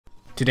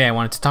Today I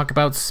wanted to talk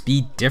about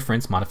Speed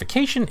Difference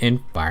Modification in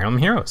Fire Emblem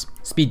Heroes.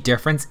 Speed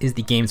Difference is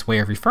the game's way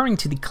of referring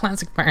to the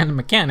classic Fire Emblem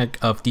mechanic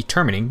of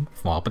determining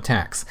follow-up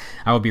attacks.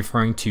 I will be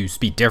referring to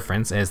Speed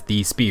Difference as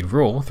the Speed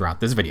Rule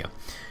throughout this video.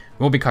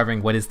 We'll be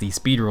covering what is the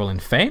Speed Rule in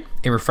Fae,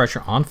 a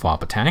refresher on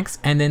follow-up attacks,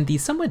 and then the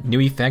somewhat new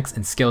effects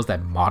and skills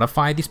that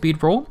modify the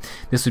Speed Rule.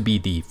 This would be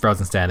the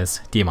Frozen Status,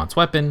 Diamant's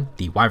Weapon,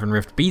 the Wyvern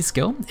Rift B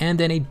skill, and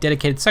then a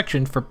dedicated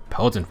section for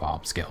potent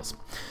follow-up skills.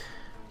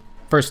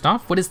 First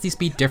off, what is the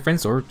Speed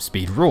Difference or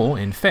Speed Rule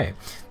in Fae?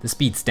 The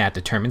speed stat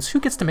determines who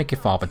gets to make a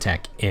follow-up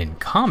attack in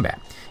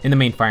combat. In the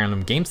main Fire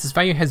Emblem games, this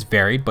value has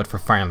varied, but for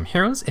Fire Emblem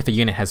Heroes, if a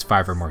unit has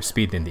 5 or more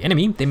speed than the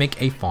enemy, they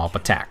make a follow-up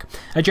attack.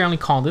 I generally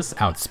call this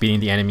outspeeding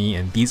the enemy,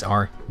 and these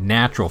are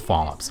natural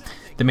follow-ups.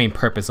 The main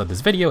purpose of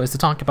this video is to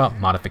talk about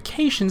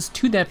modifications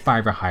to that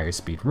 5 or higher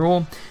speed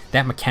rule.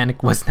 That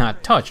mechanic was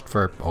not touched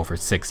for over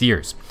 6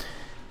 years.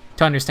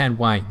 To understand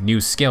why new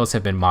skills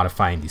have been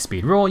modifying the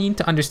speed rule, you need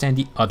to understand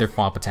the other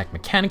follow-up attack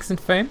mechanics in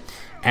Fae.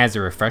 As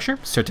a refresher,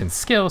 certain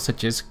skills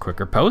such as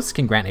quicker posts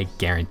can grant a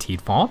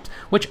guaranteed follow-up,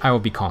 which I will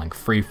be calling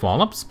free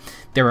follow-ups.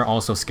 There are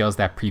also skills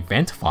that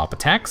prevent follow-up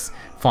attacks.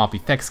 Follow-up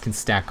effects can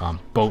stack on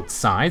both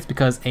sides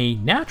because a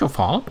natural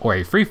follow-up or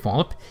a free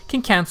follow-up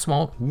can cancel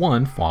out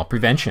one follow-up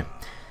prevention.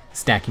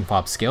 Stacking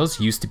follow-up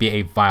skills used to be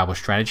a viable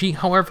strategy,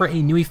 however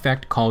a new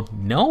effect called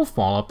no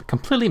follow-up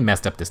completely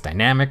messed up this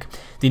dynamic.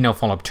 The no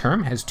follow-up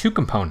term has two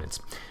components.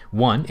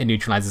 One, it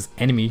neutralizes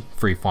enemy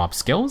free follow-up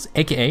skills,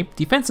 aka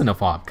defensive no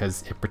follow-up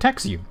because it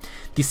protects you.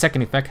 The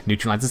second effect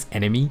neutralizes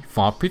enemy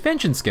follow-up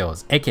prevention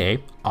skills,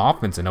 aka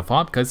offensive no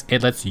follow-up because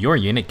it lets your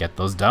unit get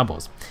those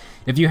doubles.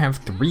 If you have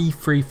 3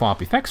 free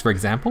follow-up effects, for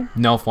example,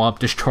 no follow-up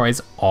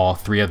destroys all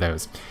 3 of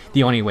those.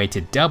 The only way to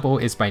double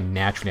is by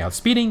naturally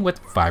outspeeding with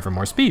 5 or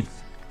more speed.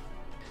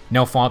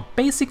 No follow-up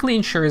basically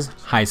ensures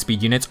high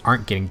speed units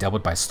aren't getting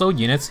doubled by slow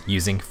units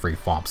using free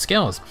follow-up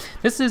skills.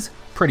 This is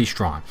pretty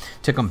strong.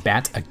 To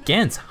combat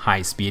against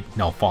high speed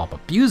no follow-up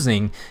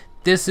abusing,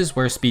 this is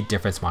where Speed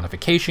Difference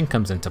Modification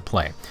comes into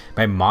play.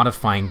 By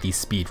modifying these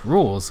speed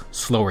rules,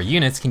 slower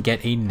units can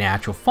get a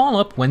natural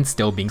follow-up when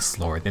still being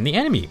slower than the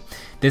enemy.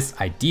 This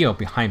idea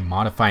behind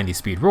modifying the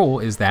speed rule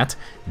is that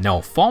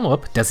no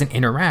follow-up doesn't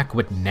interact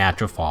with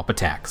natural follow-up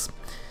attacks.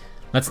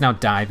 Let's now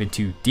dive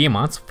into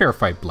Diamant's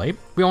Verified Blade.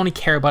 We only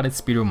care about its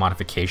speed rule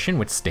modification,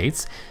 which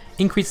states,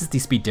 increases the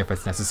speed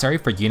difference necessary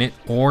for unit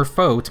or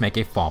foe to make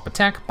a follow-up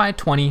attack by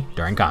 20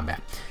 during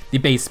combat. The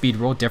base speed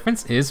rule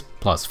difference is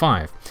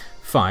 +5.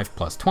 5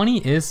 plus 20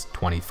 is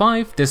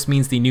 25. This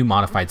means the new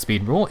modified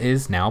speed rule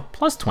is now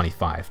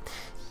 +25.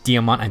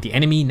 Diamant and the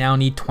enemy now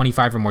need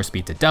 25 or more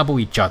speed to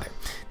double each other.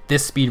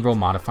 This speed rule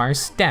modifier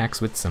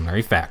stacks with similar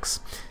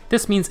effects.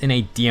 This means in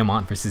a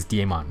Diamant versus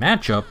Diamant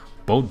matchup,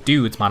 both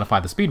dudes modify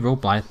the speed rule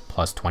by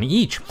 +20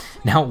 each.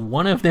 Now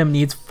one of them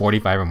needs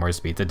 45 or more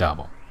speed to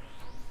double.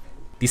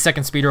 The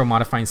second speed rule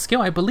modifying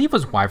skill I believe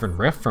was Wyvern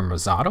Rift from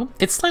Rosado.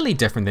 It's slightly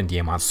different than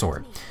Diamant's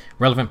Sword.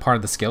 Relevant part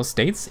of the skill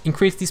states,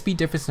 increase the speed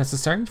difference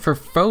necessary for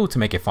foe to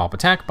make a follow-up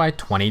attack by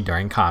 20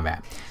 during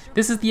combat.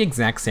 This is the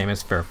exact same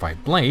as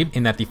Verified Blade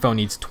in that the foe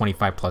needs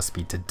 25 plus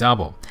speed to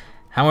double.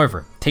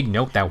 However, take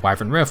note that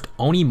Wyvern Rift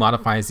only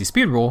modifies the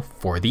speed rule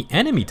for the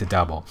enemy to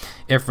double.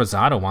 If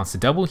Rosado wants to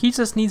double, he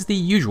just needs the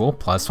usual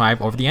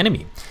 +5 over the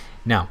enemy.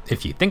 Now,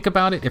 if you think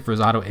about it, if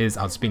Rosado is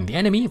outspeeding the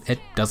enemy, it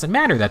doesn't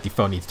matter that the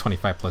foe needs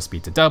 25 plus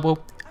speed to double.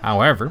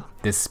 However,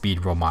 this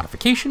speed rule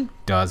modification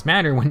does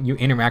matter when you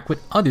interact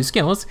with other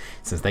skills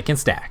since they can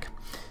stack.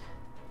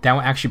 That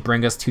will actually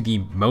bring us to the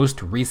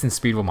most recent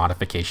speed rule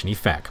modification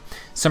effect.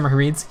 Summer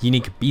Harid's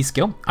unique B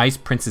skill, Ice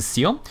Princess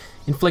Seal,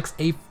 inflicts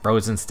a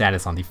frozen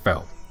status on the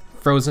foe.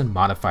 Frozen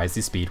modifies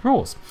the speed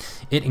rules.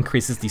 It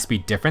increases the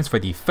speed difference for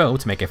the foe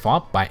to make a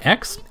follow-up by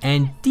X,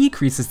 and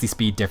decreases the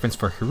speed difference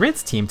for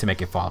Harid's team to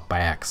make a follow-up by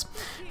X.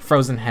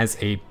 Frozen has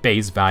a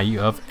base value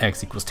of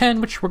X equals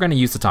 10, which we're going to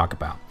use to talk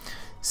about.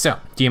 So,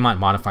 Diamant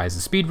modifies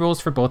the speed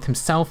rules for both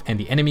himself and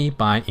the enemy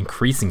by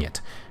increasing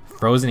it.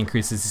 Frozen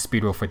increases the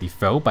speed rule for the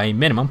foe by a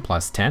minimum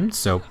 +10,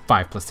 so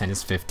 5 plus 10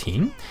 is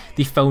 15.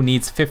 The foe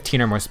needs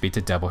 15 or more speed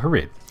to double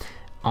Harid.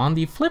 On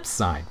the flip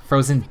side,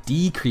 Frozen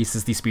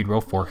decreases the speed roll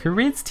for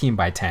Harid's team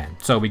by 10.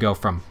 So we go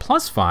from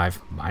 +5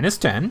 minus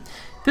 10.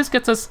 This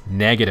gets us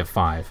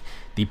 -5.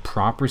 The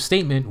proper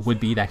statement would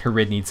be that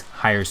Harid needs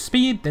higher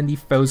speed than the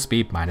foe's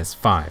speed minus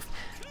 5.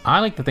 I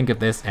like to think of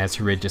this as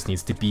Harid just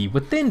needs to be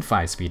within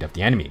 5 speed of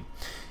the enemy.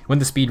 When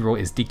the speed rule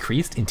is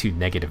decreased into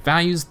negative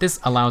values, this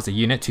allows a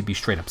unit to be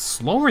straight up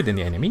slower than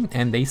the enemy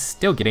and they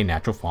still get a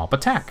natural follow-up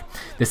attack.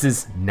 This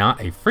is not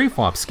a free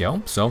follow-up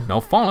skill, so no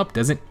follow-up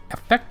doesn't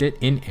affect it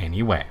in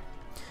any way.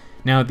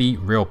 Now the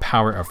real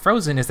power of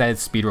Frozen is that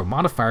its speed rule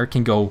modifier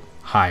can go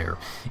higher.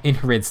 In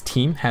Harid's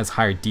team has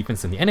higher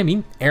defense than the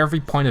enemy, every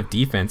point of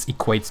defense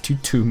equates to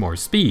 2 more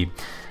speed.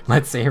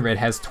 Let's say Harid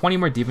has 20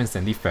 more defense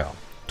than the foe.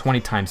 20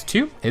 times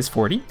 2 is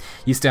 40.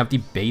 You still have the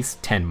base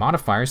 10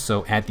 modifier,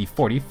 so add the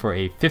 40 for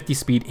a 50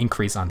 speed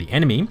increase on the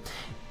enemy.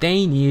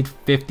 They need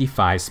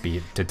 55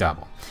 speed to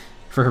double.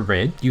 For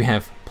Harid, you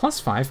have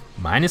 +5,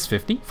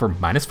 -50 for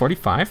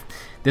 -45.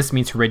 This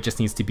means Harid just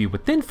needs to be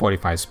within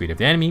 45 speed of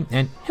the enemy,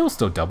 and he'll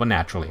still double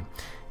naturally.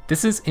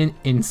 This is an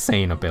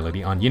insane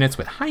ability on units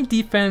with high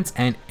defense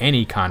and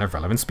any kind of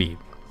relevant speed.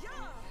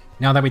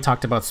 Now that we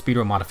talked about Speed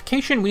Rule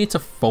modification, we need to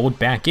fold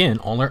back in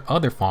all our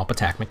other follow-up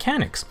attack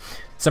mechanics.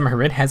 Summer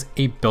Harid has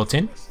a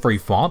built-in free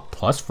fall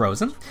plus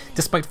Frozen.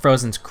 Despite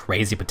Frozen's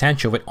crazy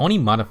potential, it only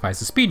modifies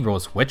the speed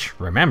rules, which,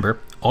 remember,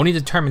 only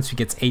determines who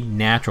gets a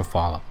natural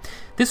follow-up.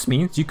 This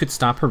means you could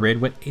stop Harid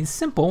with a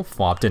simple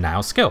follow-up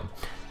denial skill.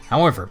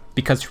 However,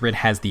 because Harid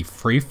has the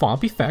free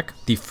follow-up effect,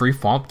 the free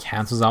follow-up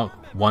cancels out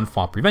one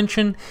follow-up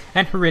prevention,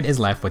 and Harid is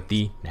left with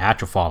the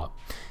natural follow-up.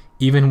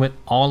 Even with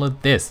all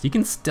of this, you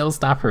can still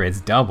stop Harid's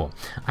double.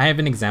 I have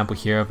an example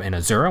here of an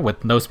Azura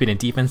with no speed and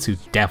defense who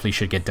definitely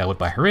should get doubled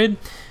by Harid.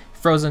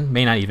 Frozen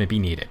may not even be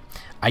needed.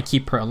 I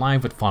keep her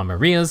alive with Fauna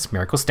Maria's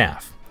Miracle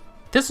Staff.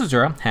 This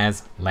Azura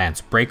has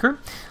Lance Breaker.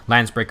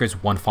 Lance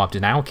Breaker's one follow-up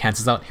denial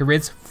cancels out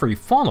Harid's free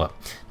follow-up.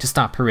 To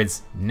stop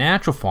Harid's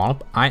natural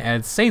follow-up, I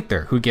add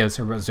Sather, who gives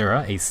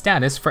Azura a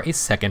status for a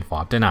second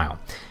follow-up denial.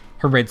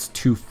 Harid's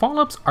two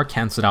follow-ups are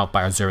cancelled out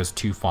by Azura's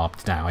two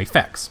follow-up denial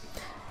effects.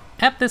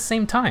 At the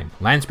same time,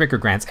 Lancebreaker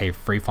grants a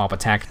free follow-up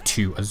attack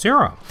to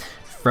Azura.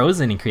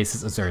 Frozen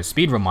increases Azura's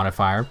speed rule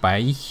modifier by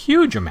a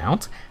huge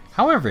amount.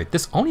 However,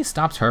 this only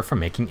stops her from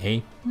making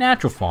a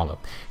natural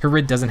follow-up.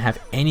 Harid doesn't have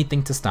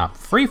anything to stop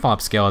free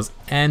follow-up skills,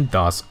 and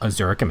thus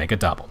Azura can make a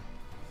double.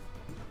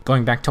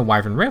 Going back to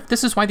Wyvern Rift,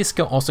 this is why the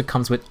skill also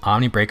comes with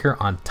Omni Breaker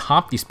on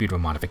top of the speed rule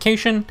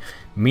modification.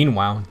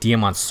 Meanwhile,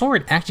 Diamant's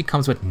Sword actually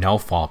comes with no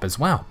follow-up as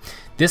well.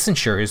 This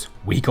ensures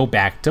we go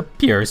back to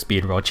pure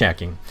speed roll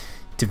checking.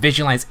 To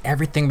visualize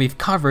everything we've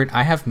covered,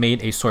 I have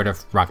made a sort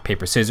of rock,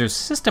 paper, scissors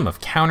system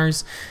of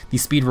counters. The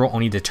speed roll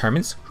only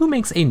determines who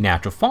makes a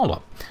natural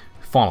follow-up.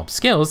 Follow-up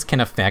skills can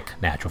affect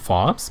natural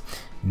follow-ups.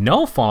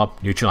 No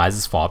follow-up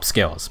neutralizes follow-up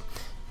skills.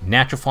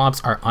 Natural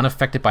follow-ups are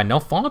unaffected by no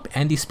follow-up,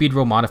 and the speed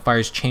roll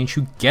modifiers change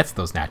who gets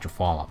those natural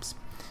follow-ups.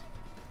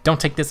 Don't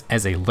take this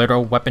as a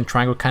literal weapon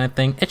triangle kind of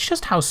thing, it's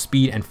just how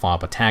speed and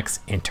follow-up attacks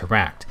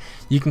interact.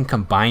 You can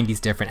combine these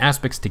different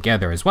aspects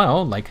together as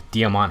well, like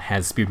Diamant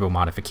has speed rule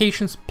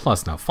modifications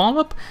plus no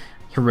follow-up,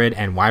 Harid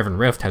and Wyvern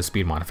Rift have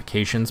speed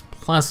modifications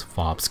plus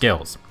follow-up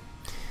skills.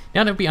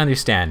 Now that we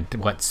understand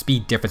what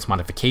Speed Difference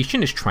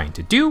Modification is trying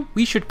to do,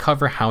 we should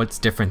cover how it's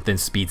different than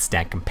speed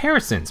stat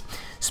comparisons.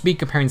 Speed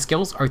comparing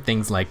skills are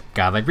things like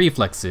godlike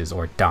reflexes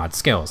or dodge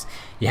skills.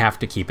 You have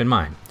to keep in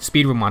mind,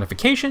 Speed Rule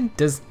Modification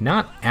does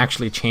not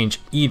actually change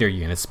either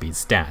unit's speed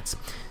stats.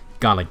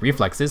 Godlike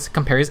reflexes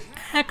compares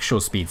actual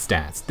speed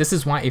stats. This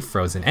is why a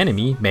frozen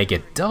enemy may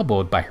get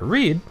doubled by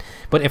Harid,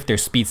 but if their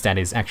speed stat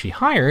is actually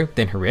higher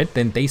than Harid,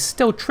 then they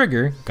still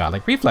trigger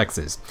godlike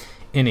reflexes.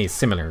 In a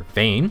similar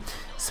vein,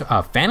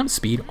 Phantom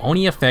Speed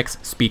only affects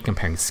speed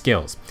comparing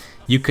skills.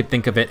 You could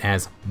think of it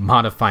as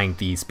modifying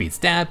the speed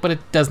stat, but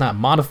it does not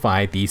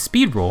modify the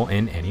speed rule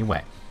in any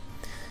way.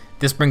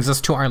 This brings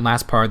us to our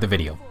last part of the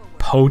video,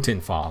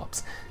 potent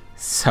follow-ups.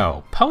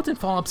 So, potent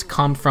follow-ups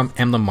come from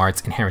Emblem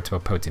Mart's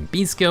inheritable potent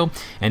B skill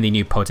and the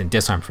new potent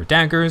disarm for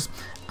daggers.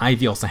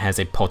 Ivy also has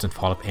a potent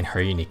follow-up in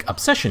her unique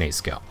Obsession A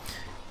skill.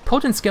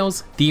 Potent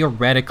skills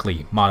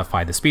theoretically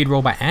modify the speed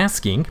roll by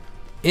asking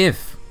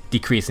if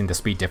decreasing the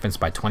speed difference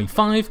by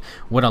 25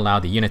 would allow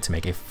the unit to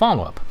make a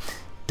follow-up.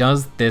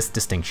 Does this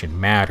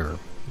distinction matter?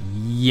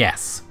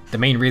 Yes. The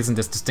main reason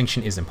this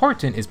distinction is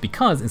important is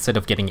because instead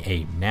of getting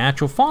a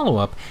natural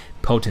follow-up,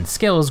 potent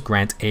skills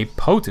grant a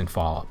potent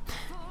follow-up.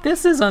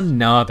 This is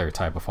another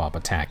type of follow-up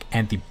attack,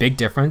 and the big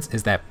difference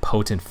is that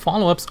potent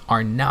follow-ups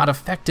are not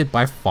affected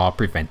by fall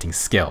preventing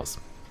skills.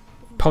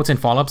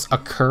 Potent follow-ups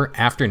occur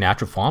after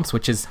natural follow-ups,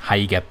 which is how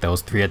you get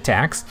those 3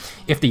 attacks.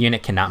 If the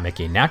unit cannot make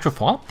a natural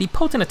follow-up, the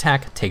potent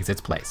attack takes its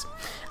place.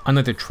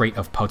 Another trait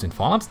of potent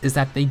follow-ups is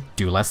that they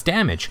do less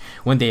damage.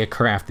 When they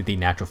occur after the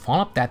natural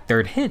follow-up, that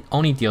third hit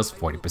only deals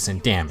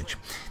 40% damage.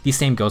 The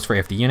same goes for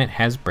if the unit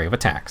has brave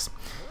attacks.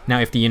 Now,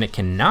 if the unit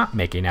cannot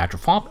make a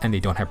natural follow-up and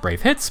they don't have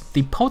brave hits,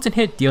 the potent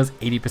hit deals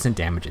 80%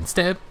 damage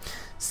instead.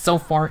 So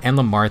far,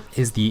 Emblem Mart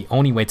is the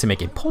only way to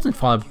make a potent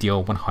follow-up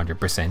deal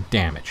 100%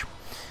 damage.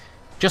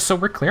 Just so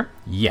we're clear,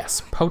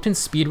 yes, potent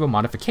speed rule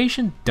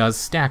modification does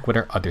stack with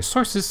our other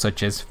sources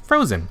such as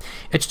Frozen.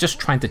 It's just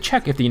trying to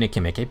check if the unit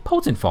can make a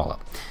potent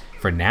follow-up.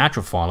 For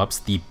natural follow-ups,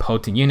 the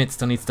potent unit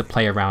still needs to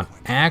play around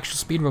actual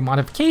speed rule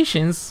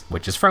modifications,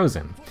 which is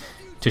Frozen.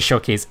 To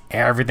showcase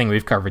everything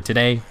we've covered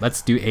today,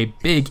 let's do a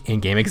big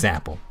in-game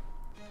example.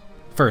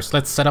 First,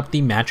 let's set up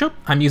the matchup.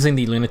 I'm using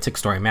the Lunatic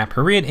Story map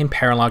Harid in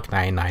Paralog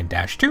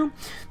 99-2.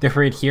 The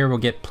Harid here will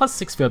get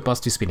 +6 field buffs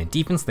to speed and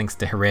defense thanks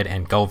to Harid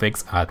and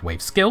Golvik's odd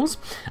wave skills.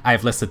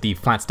 I've listed the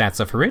flat stats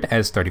of Harid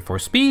as 34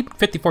 speed,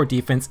 54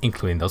 defense,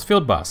 including those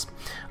field buffs.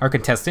 Our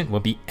contestant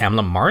will be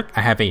Emblem Mart.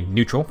 I have a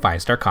neutral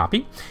 5-star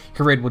copy.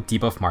 Harid will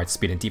debuff Mart's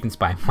speed and defense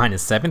by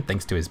 -7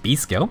 thanks to his B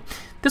skill.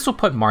 This will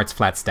put Mart's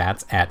flat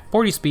stats at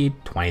 40 speed,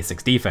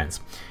 26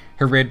 defense.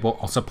 Harid will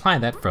also apply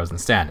that frozen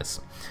status.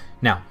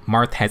 Now,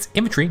 Marth has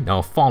infantry,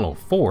 no follow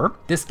 4.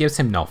 This gives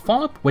him no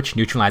follow-up, which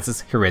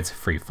neutralizes Harid's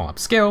free follow-up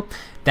skill.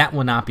 That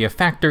will not be a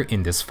factor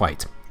in this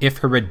fight. If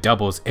Harid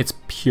doubles, it's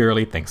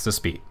purely thanks to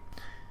speed.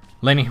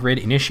 Letting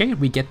Harid initiate,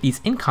 we get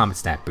these in-combat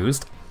stat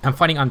boost. I'm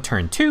fighting on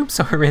turn 2,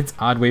 so Harid's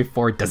odd wave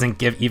 4 doesn't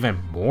give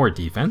even more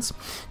defense.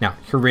 Now,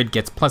 Harid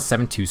gets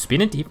 +7 to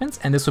speed and defense,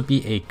 and this will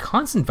be a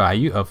constant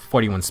value of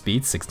 41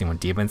 speed, 61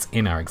 defense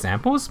in our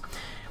examples.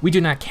 We do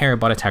not care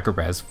about attacker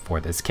res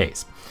for this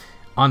case.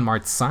 On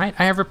Marth's side,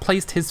 I have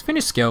replaced his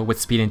finish skill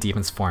with speed and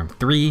defense form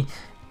 3.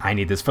 I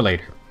need this for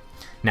later.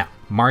 Now,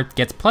 Marth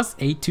gets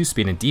 +8 to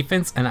speed and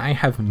defense, and I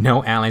have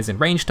no allies in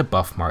range to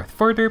buff Marth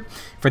further.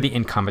 For the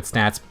in-combat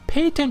stats,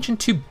 pay attention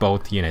to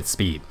both unit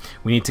speed.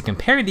 We need to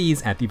compare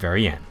these at the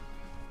very end.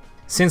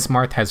 Since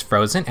Marth has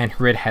frozen and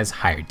Harid has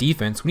higher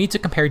defense, we need to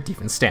compare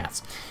defense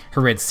stats.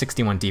 Harid's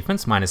 61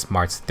 defense minus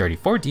Marth's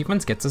 34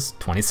 defense gets us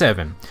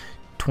 27.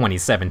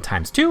 27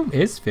 times 2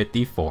 is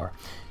 54.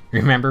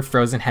 Remember,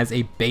 Frozen has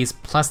a base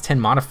 +10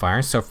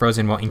 modifier, so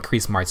Frozen will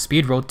increase Marth's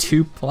speed roll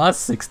to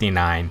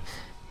 +69.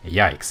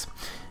 Yikes.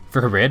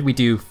 For Harid, we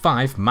do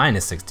 5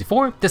 minus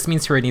 64. This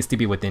means Harid needs to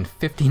be within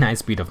 59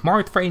 speed of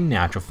Marth for a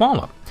natural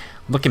follow-up.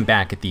 Looking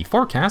back at the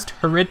forecast,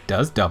 Harid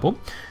does double.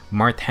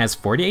 Marth has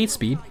 48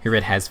 speed,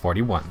 Harid has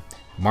 41.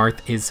 Marth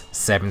is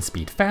 7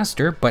 speed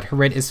faster, but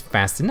Harid is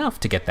fast enough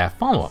to get that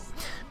follow-up.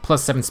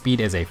 +7 speed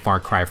is a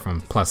far cry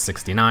from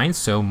 +69,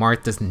 so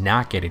Marth does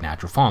not get a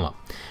natural follow-up.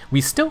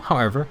 We still,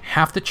 however,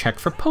 have to check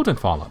for potent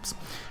follow-ups.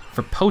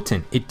 For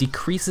potent, it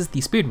decreases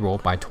the speed roll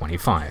by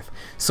 25.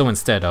 So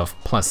instead of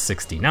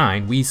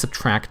 +69, we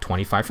subtract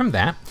 25 from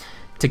that.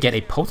 To get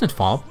a potent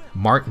follow-up,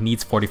 Marth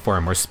needs 44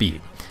 or more speed.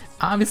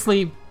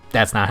 Obviously,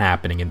 that's not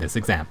happening in this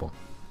example.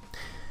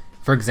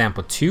 For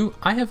example 2,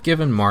 I have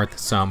given Marth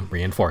some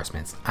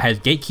reinforcements. I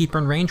have Gatekeeper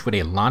in range with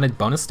a lot of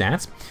bonus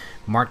stats.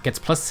 Marth gets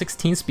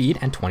 +16 speed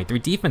and 23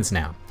 defense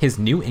now. His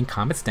new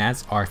in-combat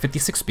stats are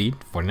 56 speed,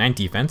 49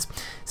 defense.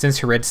 Since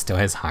Harid still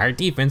has higher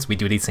defense, we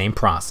do the same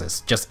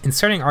process, just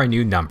inserting our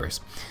new numbers.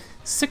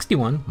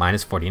 61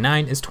 minus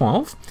 49 is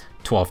 12.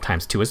 12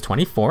 times 2 is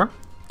 24.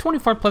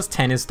 24 plus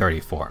 10 is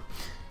 34.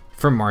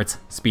 For Marth's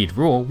Speed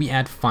Rule, we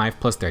add 5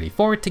 plus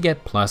 34 to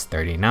get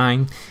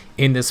 +39.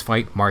 In this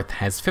fight, Marth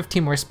has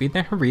 15 more speed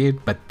than Harid,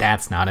 but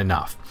that's not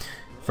enough.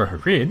 For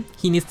Harid,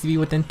 he needs to be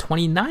within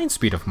 29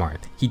 speed of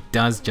Marth. He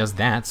does just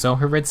that, so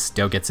Harid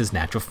still gets his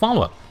natural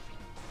follow-up.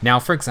 Now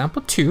for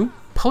example 2,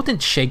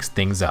 Potent shakes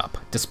things up.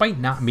 Despite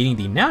not meeting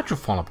the natural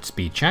follow-up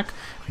speed check,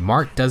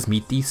 Marth does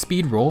meet the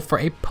speed roll for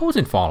a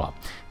potent follow-up.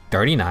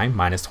 39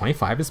 minus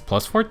 25 is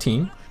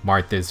 +14.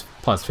 Marth is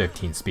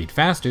 +15 speed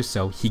faster,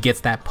 so he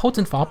gets that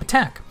potent follow-up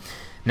attack.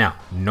 Now,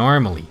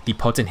 normally, the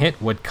potent hit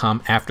would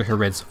come after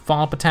Harid's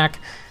follow-up attack.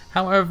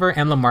 However,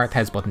 Emblem Marth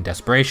has built-in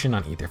desperation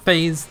on either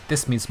phase.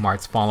 This means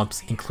Marth's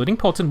follow-ups, including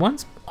potent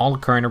ones, all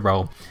occur in a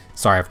row.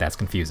 Sorry if that's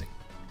confusing.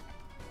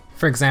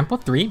 For example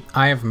 3,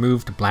 I have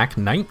moved Black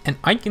Knight and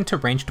Ike into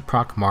range to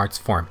proc Marth's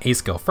form A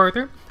skill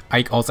further.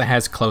 Ike also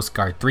has Close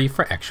Guard 3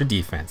 for extra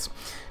defense.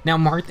 Now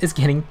Marth is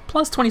getting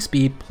 +20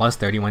 speed,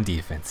 +31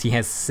 defense. He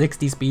has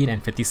 60 speed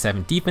and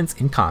 57 defense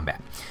in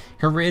combat.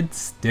 Harid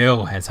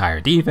still has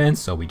higher defense,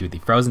 so we do the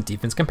frozen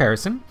defense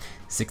comparison.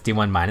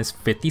 61 minus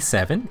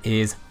 57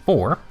 is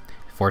 4.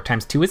 4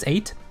 times 2 is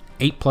 8.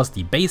 8 plus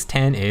the base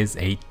 10 is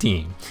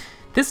 18.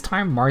 This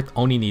time Marth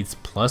only needs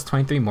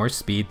 +23 more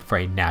speed for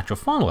a natural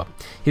follow-up.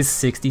 His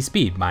 60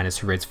 speed minus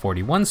Harid's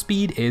 41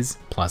 speed is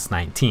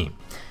 +19.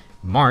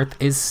 Marth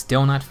is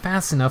still not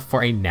fast enough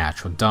for a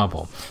natural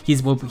double. He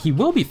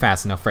will be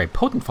fast enough for a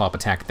potent follow-up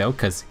attack though,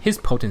 because his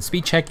potent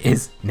speed check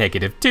is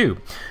 -2.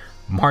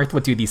 Marth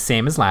would do the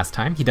same as last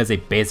time. He does a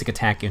basic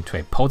attack into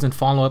a potent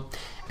follow-up.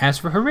 As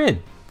for Harid,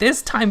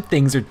 this time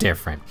things are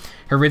different.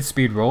 Harid's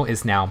speed roll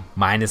is now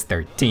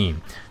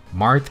 -13.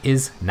 Marth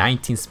is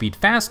 19 speed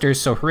faster,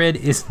 so Harid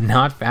is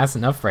not fast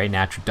enough for a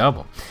natural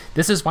double.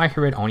 This is why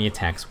Harid only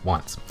attacks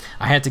once.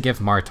 I had to give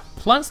Marth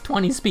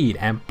 +20 speed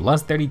and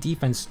 +30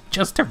 defense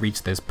just to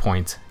reach this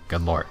point.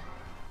 Good lord.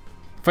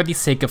 For the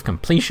sake of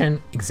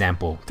completion,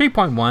 example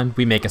 3.1,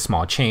 we make a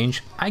small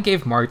change. I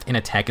gave Marth an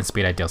attack and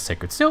speed ideal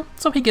sacred seal,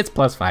 so he gets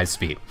 +5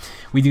 speed.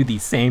 We do the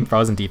same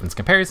frozen defense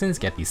comparisons,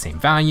 get the same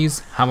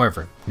values.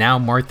 However, now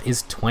Marth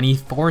is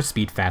 24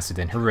 speed faster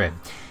than Harid.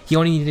 He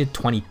only needed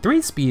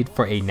 23 speed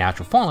for a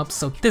natural follow-up,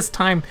 so this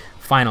time,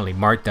 finally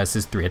Marth does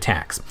his 3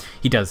 attacks.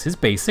 He does his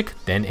basic,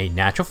 then a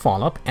natural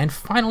follow-up, and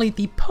finally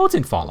the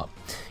potent follow-up.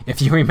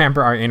 If you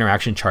remember our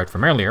interaction chart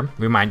from earlier,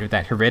 reminder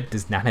that Harid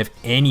does not have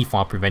any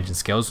fall prevention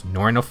skills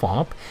nor no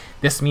follow-up.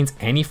 This means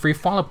any free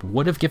follow-up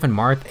would have given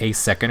Marth a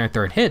second or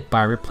third hit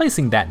by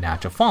replacing that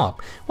natural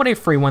follow-up with a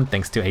free one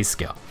thanks to a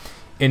skill.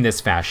 In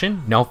this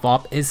fashion, no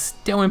follow-up is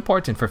still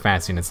important for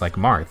fast units like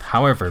Marth.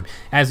 However,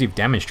 as we've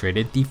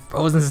demonstrated, the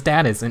frozen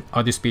status and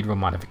other speed rule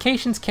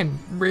modifications can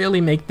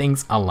really make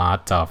things a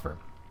lot tougher.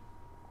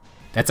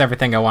 That's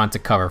everything I wanted to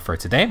cover for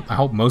today. I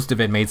hope most of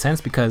it made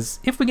sense, because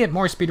if we get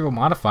more speed rule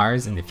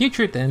modifiers in the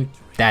future, then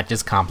that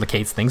just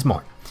complicates things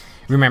more.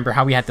 Remember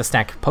how we had to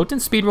stack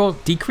potent speed roll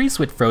decrease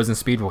with frozen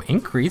speed roll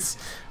increase?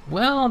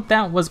 Well,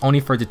 that was only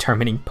for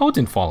determining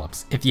potent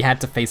follow-ups. If you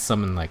had to face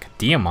someone like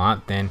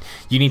Diamant, then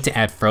you need to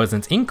add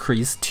Frozen's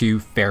increase to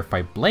Fair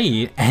Fight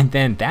Blade, and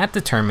then that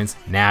determines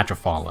natural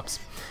follow-ups.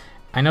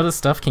 I know this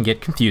stuff can get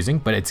confusing,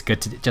 but it's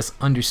good to just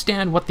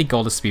understand what the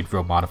goal of speed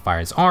roll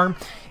modifiers are.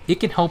 It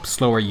can help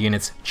slower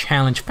units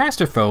challenge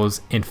faster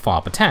foes in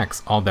follow-up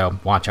attacks, although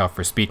watch out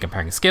for speed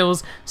comparing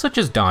skills such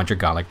as dodge or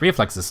godlike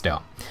reflexes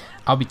still.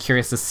 I'll be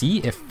curious to see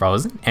if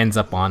Frozen ends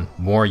up on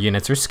more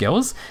units or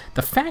skills.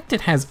 The fact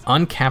it has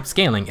uncapped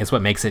scaling is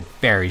what makes it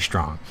very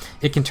strong.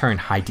 It can turn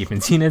high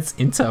defense units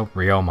into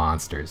real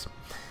monsters.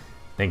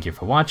 Thank you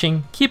for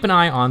watching, keep an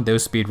eye on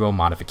those speed roll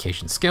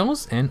modification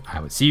skills, and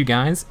I will see you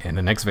guys in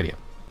the next video.